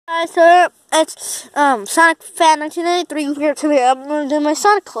guys, so it's Sonic Fan 1993 here today. I'm going to do my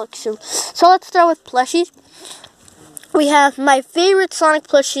Sonic collection. So let's start with plushies. We have my favorite Sonic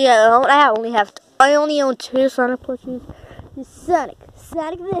plushie I only own 2 Sonic plushies. It's Sonic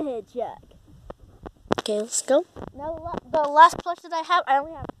the Hedgehog. Okay, let's go. Now the last plush that I have, I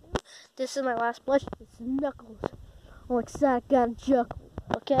only have 2. This is my last plush. It's Knuckles. Oh, it's Sonic gun Juckle.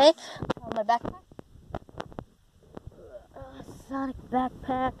 Okay, on my backpack. Sonic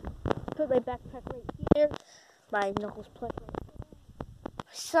backpack. Put my backpack right here. My Knuckles plush right here.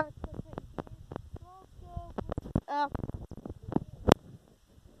 Sonic plush right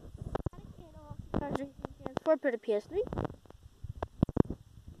here. For the PS3.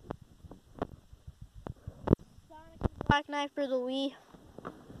 Sonic Black Knight for the Wii.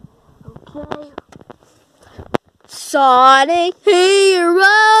 Okay. Sonic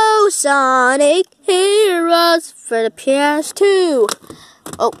Heroes for the PS2.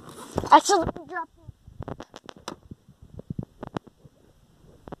 Oh, I should drop it.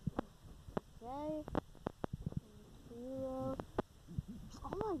 Okay.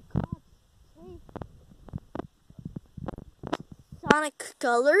 Oh my God. Okay. Sonic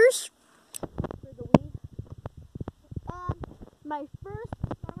Colors for the Wii. My first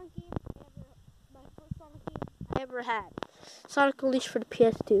Sonic game I ever had. Sonic Unleashed for the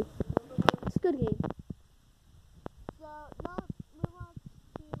PS2. It's a good game. So now let's move on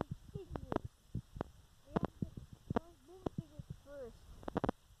to figures. We have movie figures first.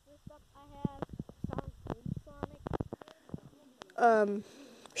 First up I have Sonic.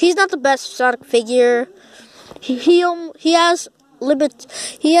 He's not the best Sonic figure. He has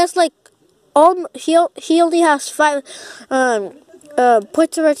he only has 5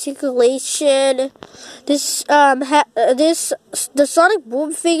 points of articulation. The Sonic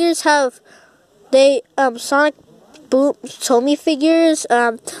Boom figures have Sonic Boom Tommy figures.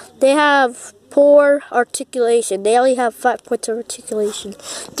 They have poor articulation. They only have 5 points of articulation.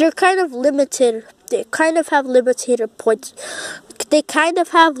 They're kind of limited. They kind of have limited points. They kind of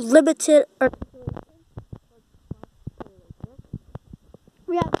have limited articulation.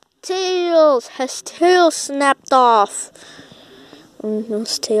 We have Tails. Has Tails snapped off?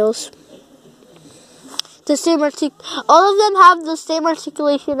 Those Tails. The same all of them have the same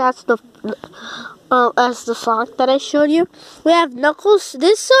articulation as the Sonic that I showed you. We have Knuckles.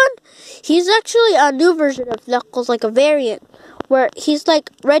 This one, he's actually a new version of Knuckles, like a variant, where he's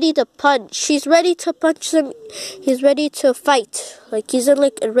like ready to punch. He's ready to punch them. He's ready to fight. Like he's in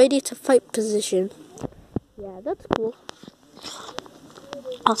like a ready to fight position. Yeah, that's cool.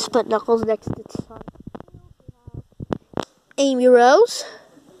 I'll put Knuckles next to Sonic. Amy Rose.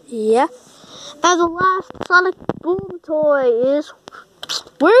 Yeah. And the last Sonic Boom toy is...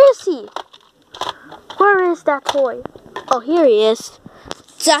 Where is he? Where is that toy? Oh, here he is.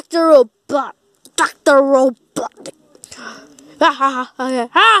 Dr. Robot. Dr. Robot. Ha ha ha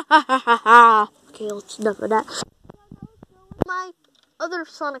ha ha ha ha. Okay, let's enough of that. My other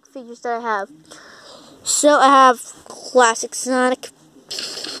Sonic figures that I have. So I have Classic Sonic.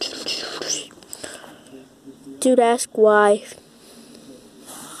 Dude, ask why.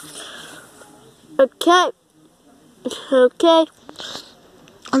 Okay.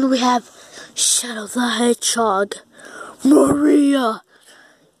 And we have Shadow the Hedgehog. Maria.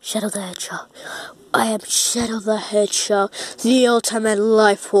 Shadow the Hedgehog. I am Shadow the Hedgehog, the ultimate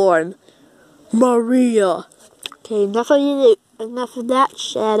life form. Maria. Okay, enough of that,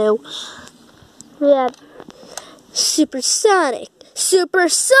 Shadow. We have Supersonic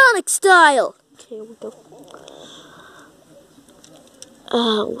style. Okay, here we go.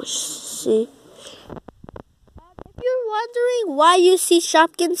 Let's see. If you're wondering why you see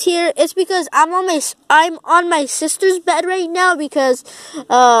Shopkins here, it's because I'm on my sister's bed right now because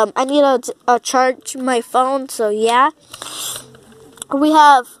I need to charge my phone. So yeah, we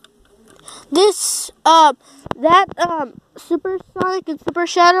have this Super Sonic and Super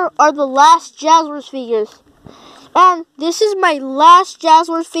Shadow are the last Jazzwares figures. And this is my last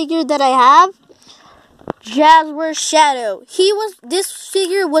Jazzwares figure that I have. Jazzwares Shadow. This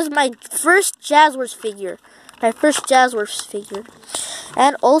figure was my first Jazzwares figure.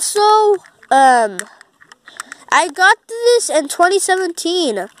 And also, I got this in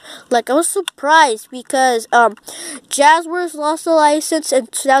 2017. Like, I was surprised because, Jazzwares lost the license in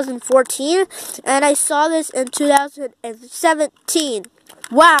 2014. And I saw this in 2017.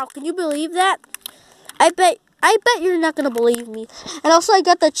 Wow, can you believe that? I bet you're not gonna believe me. And also, I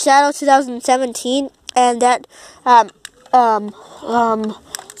got the Shadow 2017 and that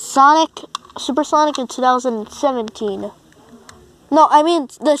Super Sonic in 2017. No, I mean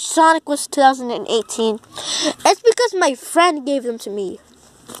the Sonic was 2018. It's because my friend gave them to me.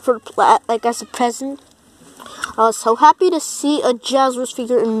 like as a present. I was so happy to see a Jazzwares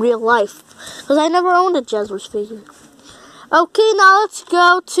figure in real life, because I never owned a Jazzwares figure. Okay, now let's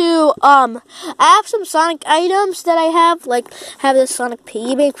go to, I have some Sonic items that I have, like, have this Sonic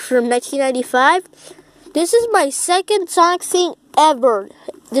piggy bank from 1995. This is my second Sonic thing ever.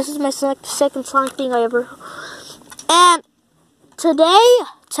 This is my second Sonic thing I ever. And today,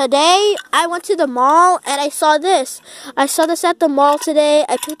 I went to the mall, and I saw this. I saw this at the mall today.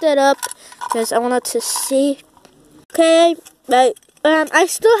 I picked it up, because I wanted to see. Okay, I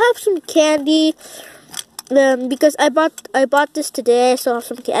still have some candy. Because I bought this today, so I have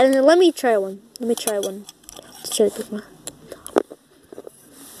some candy. And let me try one. Let's try this one.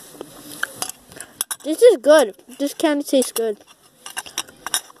 This is good. This candy tastes good.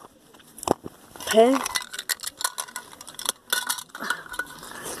 Okay.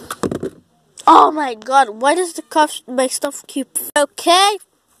 Oh my god! Why does my stuff keep? Okay.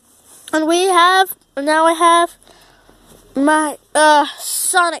 And now I have my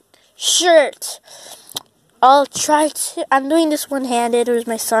Sonic shirt. I'm doing this one-handed with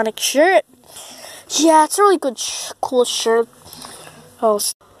my Sonic shirt. Yeah, it's a really good, cool shirt.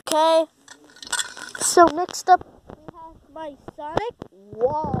 Okay. So next up, we have my Sonic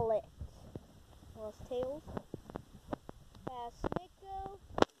wallet. Well, Tails. Snicko.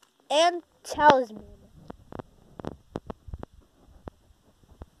 And Talisman.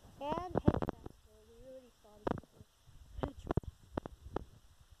 And Headmaster. We already saw this.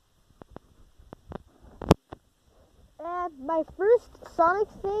 And my first Sonic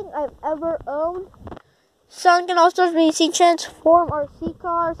thing I've ever owned. Sonic and All-Stars Racing Transform RC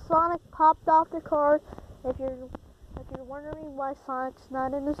car. Sonic popped off the car. If you're wondering why Sonic's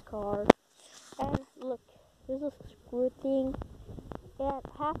not in this car. And look, there's a screw thing. And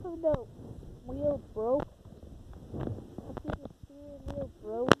half of the wheel broke. I think the steering wheel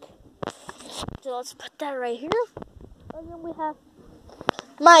broke. So let's put that right here. And then we have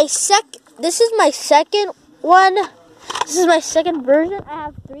this is my second one. This is my second version. I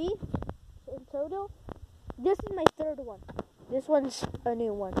have 3 in total. This is my third one. This one's a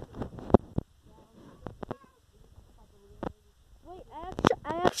new one. Wait,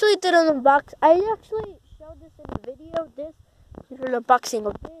 I actually did an unboxing. I actually showed this in a video. This is an unboxing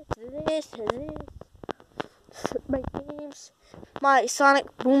of this, my games, my Sonic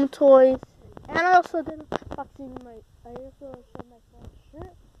Boom toys, and I also did an unboxing of I also showed my Sonic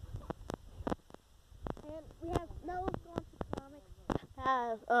shirt. And we have, now let's go on to comics. I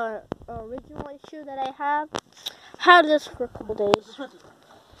have an original issue that I have. Had this for a couple days.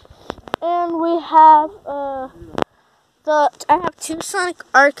 And we have I have 2 Sonic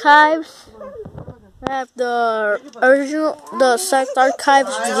Archives. I have the Sonic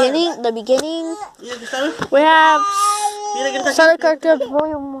Archives the beginning. We have Sonic Archives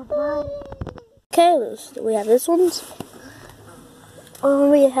Volume 1. Okay, we have this one.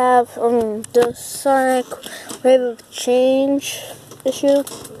 We have the Sonic Wave of Change issue.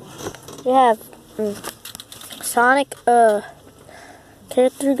 We have Sonic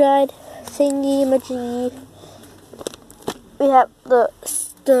character guide thingy majiggy. We have the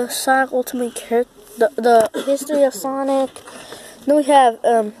Sonic Ultimate character, the history of Sonic. Then we have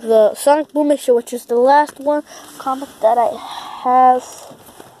the Sonic Boom issue, which is the last one comic that I have.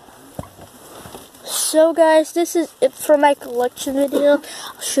 So guys, this is it for my collection video.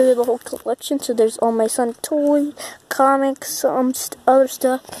 I'll show you the whole collection. So there's all my Sonic toys, comics, some other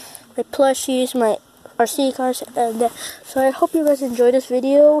stuff, my plushies, my RC cars, and so I hope you guys enjoyed this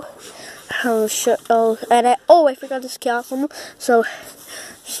video. I forgot to scale them. So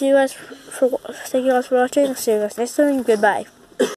thank you guys for watching. See you guys next time. Goodbye.